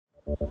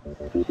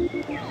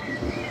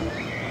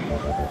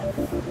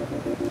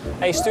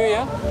Hey, stuur je?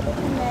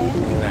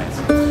 Nee.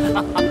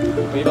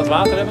 Wil je wat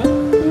water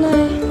hebben?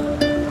 Nee.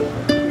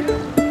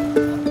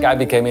 I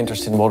became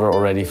interested in water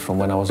already from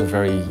when I was a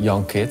very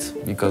young kid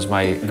because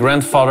my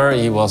grandfather,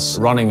 he was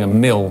running a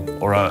mill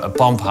or a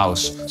pump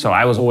house. So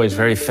I was always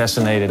very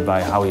fascinated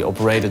by how he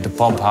operated the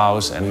pump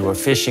house, and we were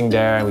fishing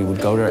there and we would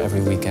go there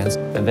every weekend.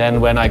 And then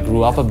when I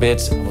grew up a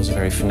bit, I was a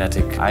very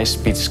fanatic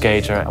ice-speed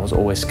skater. I was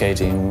always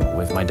skating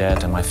with my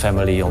dad and my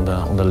family on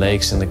the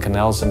lakes and the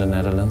canals in the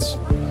Netherlands.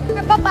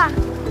 Maar papa,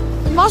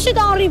 was het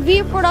al een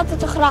rivier voordat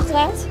het een gracht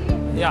werd?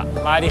 Ja,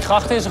 maar die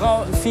gracht is er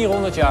al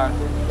 400 jaar.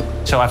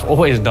 So I've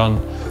always done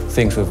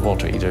things with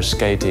water, either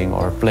skating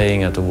or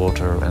playing at the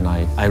water, and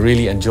I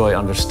really enjoy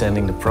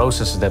understanding the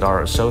processes that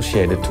are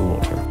associated to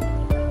water.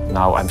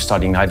 Now I'm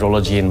studying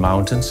hydrology in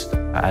mountains.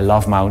 I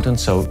love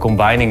mountains, so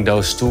combining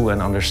those two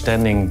and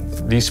understanding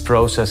these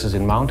processes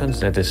in mountains,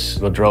 that is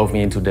what drove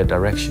me into that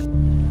direction.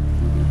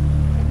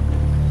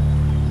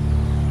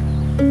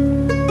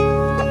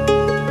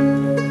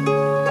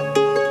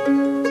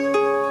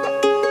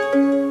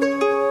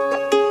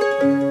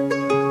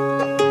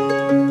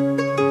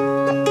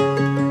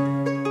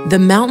 The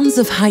mountains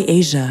of High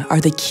Asia are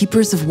the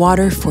keepers of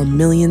water for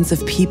millions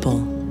of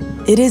people.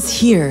 It is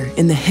here,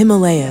 in the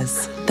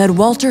Himalayas, that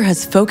Walter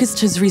has focused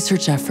his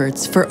research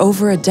efforts for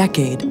over a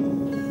decade.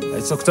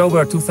 It's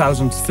October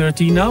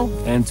 2013 now,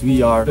 and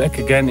we are back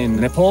again in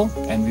Nepal,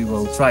 and we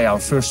will try our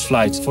first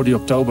flight for the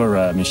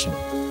October mission.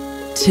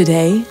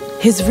 Today,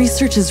 his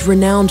research is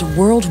renowned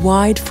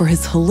worldwide for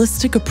his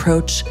holistic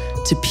approach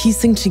to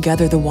piecing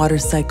together the water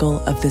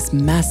cycle of this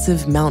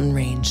massive mountain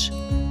range.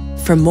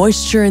 From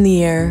moisture in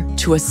the air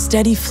to a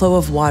steady flow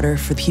of water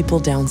for people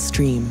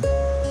downstream.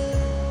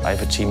 I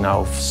have a team now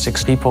of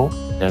 6 people.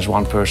 There's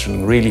one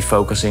person really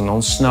focusing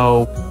on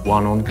snow,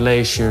 one on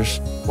glaciers,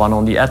 one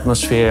on the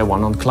atmosphere,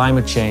 one on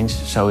climate change.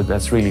 So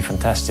that's really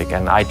fantastic.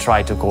 And I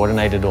try to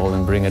coordinate it all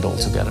and bring it all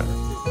together.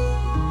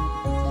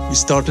 We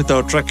started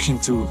our trek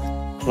into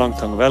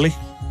Langtang Valley.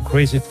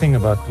 Crazy thing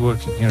about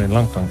working here in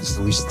Langtang is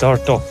that we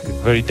start off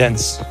with very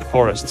dense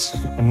forests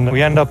and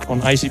we end up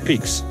on icy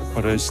peaks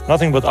where there's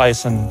nothing but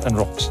ice and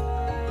rocks.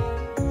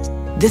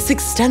 This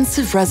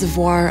extensive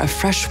reservoir of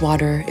fresh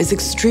water is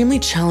extremely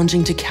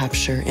challenging to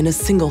capture in a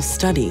single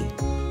study.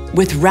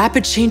 With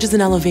rapid changes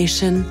in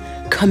elevation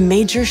come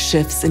major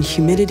shifts in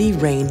humidity,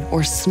 rain,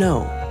 or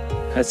snow.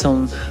 Had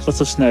lots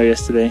of snow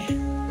yesterday.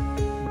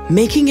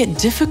 Making it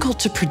difficult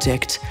to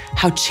predict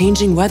how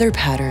changing weather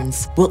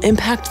patterns will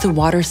impact the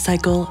water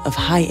cycle of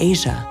High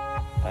Asia.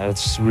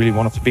 It's really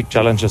one of the big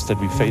challenges that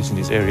we face in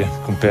this area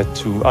compared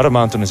to other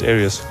mountainous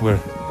areas where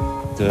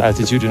the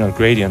altitudinal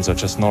gradients are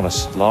just not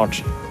as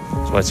large.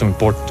 That's why it's so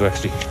important to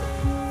actually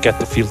get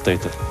the field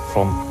data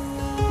from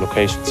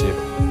locations here.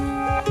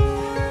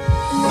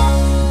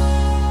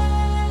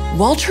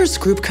 Walter's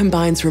group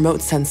combines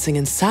remote sensing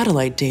and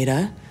satellite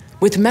data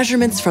with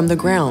measurements from the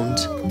ground,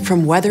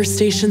 from weather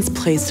stations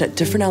placed at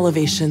different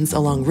elevations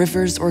along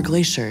rivers or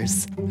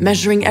glaciers,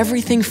 measuring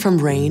everything from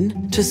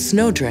rain to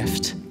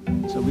snowdrift.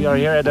 So we are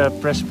here at a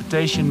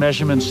precipitation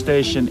measurement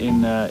station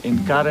in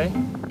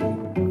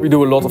Kraaijenbrink. We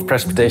do a lot of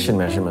precipitation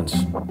measurements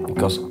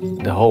because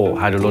the whole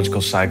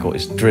hydrological cycle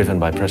is driven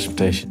by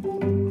precipitation.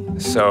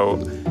 So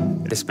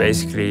it is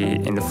basically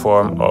in the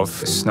form of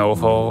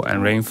snowfall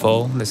and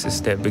rainfall. This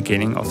is the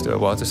beginning of the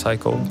water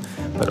cycle,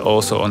 but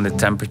also on the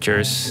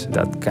temperatures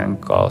that can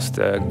cause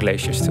the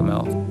glaciers to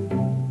melt.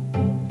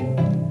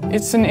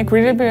 It's an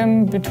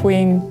equilibrium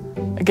between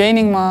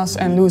gaining mass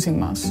and losing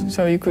mass.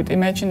 So you could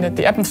imagine that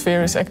the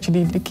atmosphere is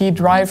actually the key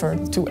driver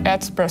to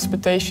add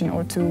precipitation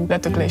or to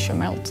let the glacier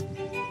melt.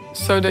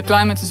 So the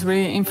climate is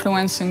really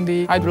influencing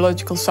the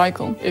hydrological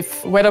cycle.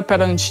 If weather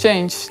patterns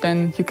change,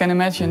 then you can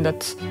imagine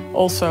that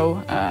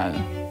also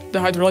the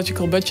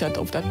hydrological budget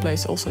of that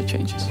place also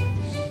changes.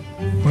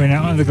 We're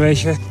now on the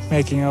glacier,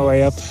 making our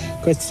way up.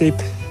 Quite steep,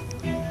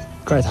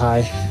 quite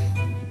high.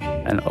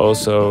 And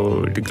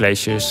also the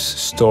glaciers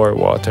store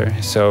water,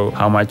 so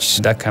how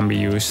much that can be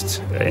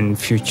used in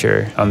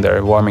future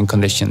under warming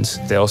conditions.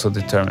 They also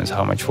determine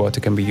how much water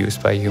can be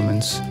used by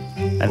humans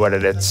and whether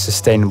that's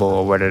sustainable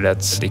or whether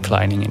that's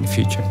declining in the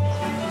future.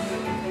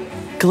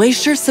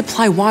 Glaciers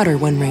supply water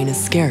when rain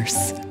is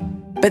scarce,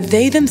 but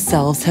they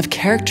themselves have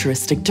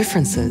characteristic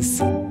differences.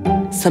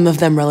 Some of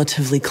them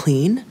relatively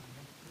clean,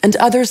 and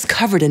others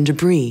covered in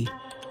debris,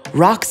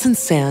 rocks and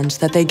sand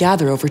that they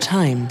gather over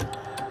time.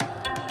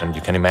 And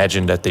you can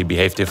imagine that they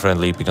behave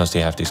differently because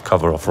they have this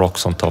cover of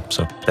rocks on top.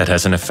 So that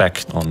has an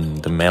effect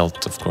on the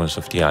melt, of course,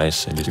 of the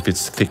ice. And if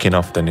it's thick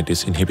enough, then it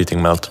is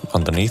inhibiting melt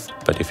underneath.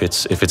 But if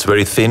it's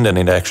very thin, then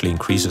it actually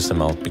increases the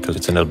melt because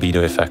it's an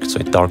albedo effect, so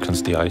it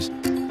darkens the ice.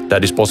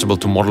 That is possible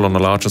to model on a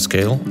larger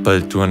scale,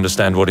 but to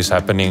understand what is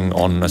happening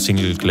on a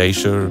single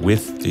glacier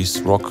with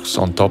these rocks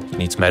on top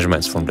needs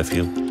measurements from the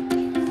field.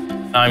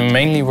 I'm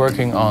mainly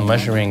working on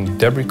measuring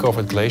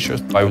debris-covered glaciers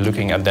by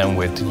looking at them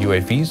with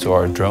UAVs,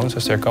 or drones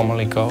as they're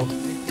commonly called.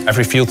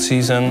 Every field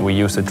season we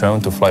use the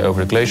drone to fly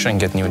over the glacier and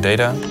get new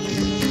data.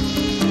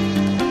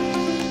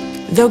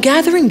 Though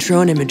gathering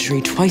drone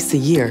imagery twice a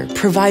year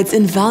provides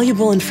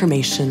invaluable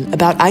information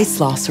about ice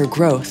loss or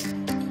growth,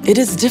 it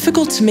is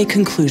difficult to make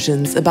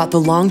conclusions about the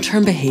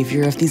long-term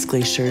behavior of these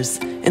glaciers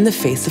in the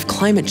face of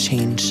climate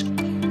change.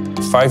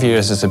 5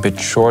 years is a bit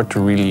short to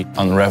really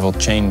unravel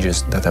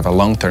changes that have a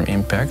long-term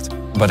impact,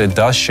 but it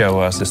does show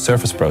us the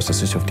surface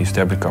processes of these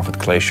debris-covered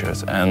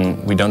glaciers, and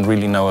we don't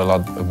really know a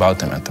lot about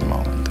them at the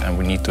moment, and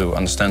we need to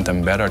understand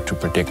them better to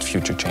predict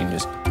future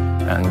changes.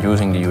 And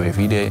using the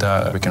UAV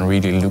data, we can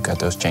really look at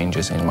those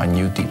changes in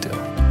minute detail.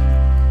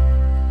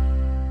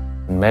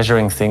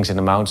 Measuring things in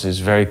the mountains is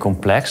very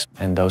complex,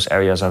 and those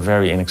areas are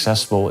very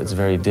inaccessible. It's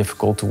very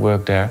difficult to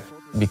work there.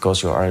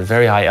 Because you are at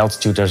very high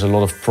altitude, there's a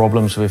lot of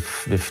problems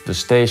with the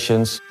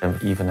stations.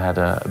 And we even had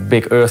a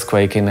big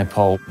earthquake in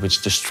Nepal,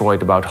 which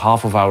destroyed about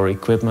half of our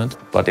equipment.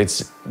 But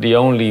it's the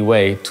only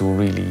way to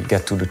really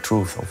get to the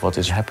truth of what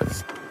is happening.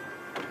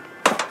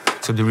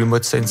 So the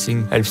remote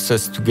sensing helps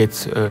us to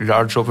get a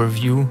large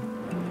overview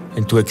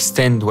and to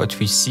extend what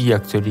we see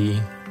actually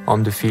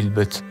on the field.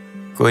 But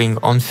going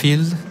on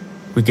field,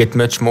 we get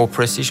much more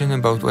precision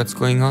about what's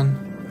going on.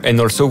 And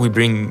also we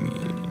bring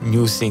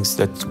new things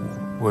that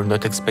were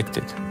not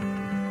expected.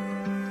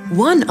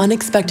 One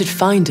unexpected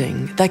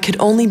finding that could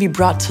only be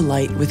brought to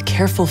light with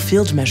careful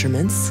field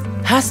measurements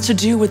has to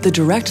do with the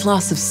direct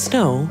loss of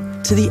snow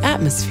to the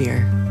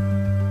atmosphere.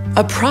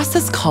 A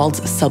process called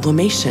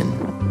sublimation,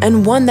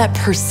 and one that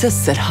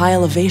persists at high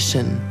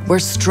elevation, where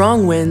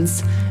strong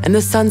winds and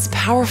the sun's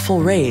powerful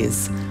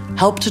rays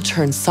help to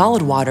turn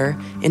solid water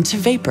into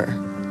vapor.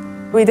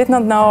 We did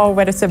not know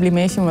whether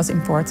sublimation was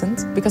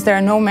important, because there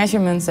are no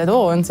measurements at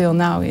all until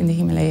now in the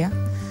Himalaya.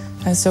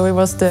 And so it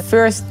was the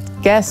first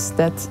guess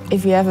that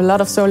if we have a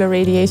lot of solar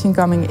radiation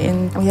coming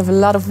in, and we have a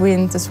lot of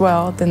wind as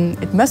well, then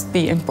it must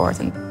be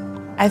important.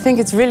 I think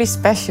it's really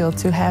special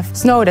to have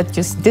snow that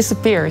just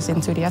disappears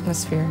into the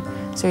atmosphere.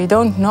 So you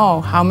don't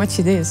know how much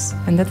it is,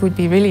 and that would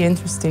be really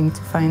interesting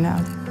to find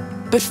out.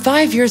 But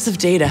 5 years of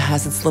data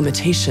has its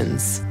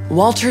limitations.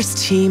 Walter's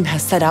team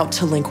has set out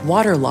to link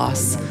water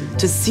loss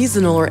to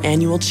seasonal or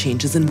annual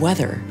changes in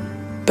weather,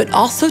 but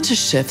also to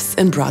shifts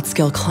in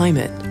broad-scale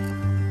climate.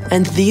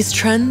 And these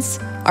trends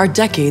are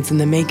decades in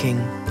the making.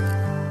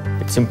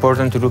 It's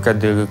important to look at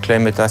the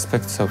climate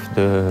aspects of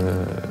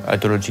the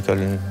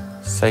hydrological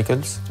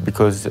cycles,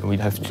 because we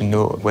have to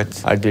know what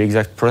are the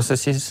exact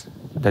processes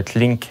that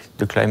link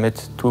the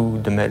climate to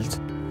the melt.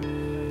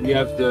 We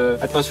have the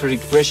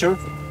atmospheric pressure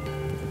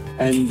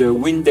and the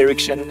wind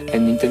direction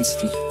and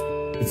intensity.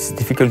 It's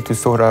difficult to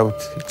sort out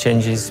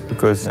changes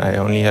because I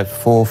only have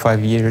 4 or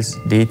 5 years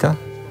data.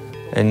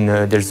 And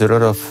there's a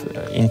lot of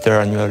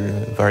interannual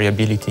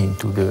variability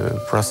into the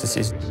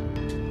processes.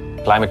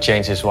 Climate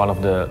change is one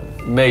of the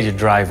major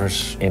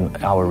drivers in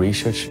our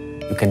research.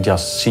 You can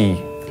just see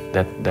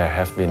that there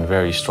have been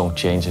very strong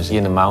changes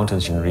in the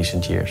mountains in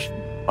recent years.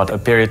 But a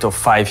period of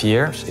 5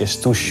 years is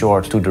too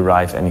short to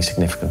derive any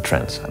significant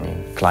trends. I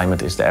mean,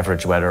 climate is the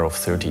average weather of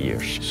 30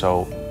 years.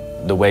 So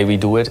the way we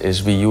do it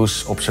is we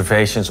use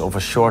observations of a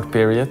short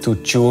period to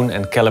tune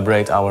and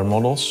calibrate our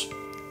models.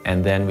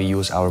 And then we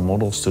use our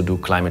models to do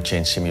climate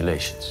change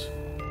simulations.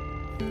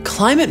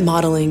 Climate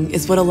modeling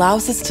is what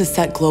allows us to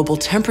set global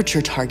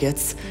temperature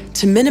targets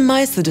to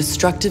minimize the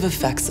destructive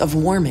effects of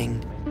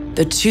warming.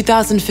 The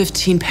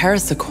 2015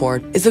 Paris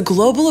Accord is a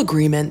global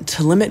agreement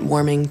to limit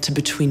warming to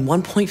between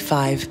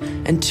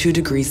 1.5 and 2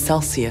 degrees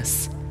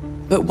Celsius.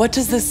 But what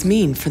does this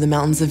mean for the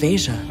mountains of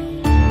Asia?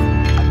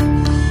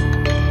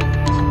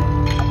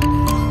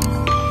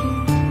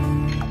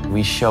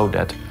 We show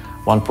that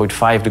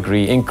 1.5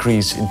 degree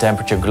increase in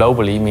temperature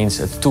globally means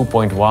a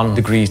 2.1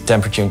 degree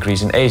temperature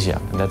increase in Asia.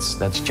 And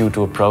that's due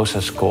to a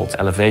process called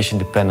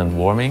elevation-dependent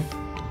warming.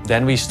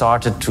 Then we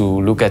started to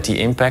look at the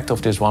impact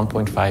of this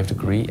 1.5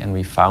 degree, and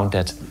we found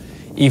that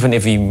even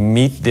if we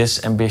meet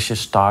this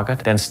ambitious target,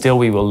 then still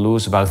we will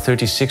lose about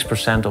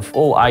 36% of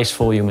all ice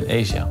volume in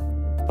Asia.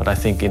 But I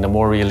think in a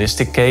more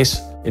realistic case,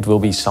 it will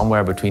be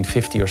somewhere between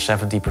 50 or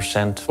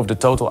 70% of the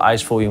total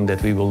ice volume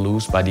that we will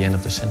lose by the end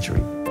of the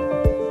century.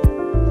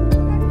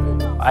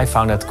 I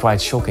found that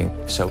quite shocking.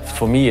 So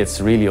for me,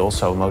 it's really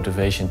also a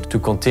motivation to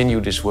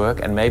continue this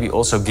work and maybe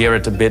also gear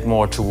it a bit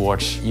more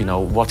towards,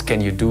 what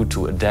can you do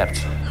to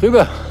adapt?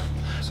 Ruben,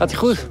 gaat-ie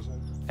goed?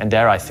 And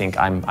there I think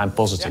I'm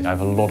positive. I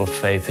have a lot of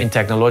faith in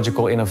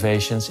technological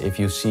innovations. If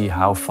you see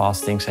how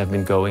fast things have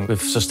been going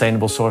with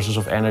sustainable sources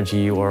of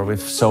energy or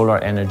with solar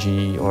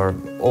energy or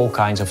all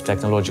kinds of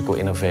technological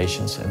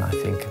innovations. And I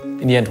think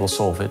in the end we'll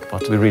solve it,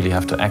 but we really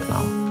have to act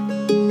now.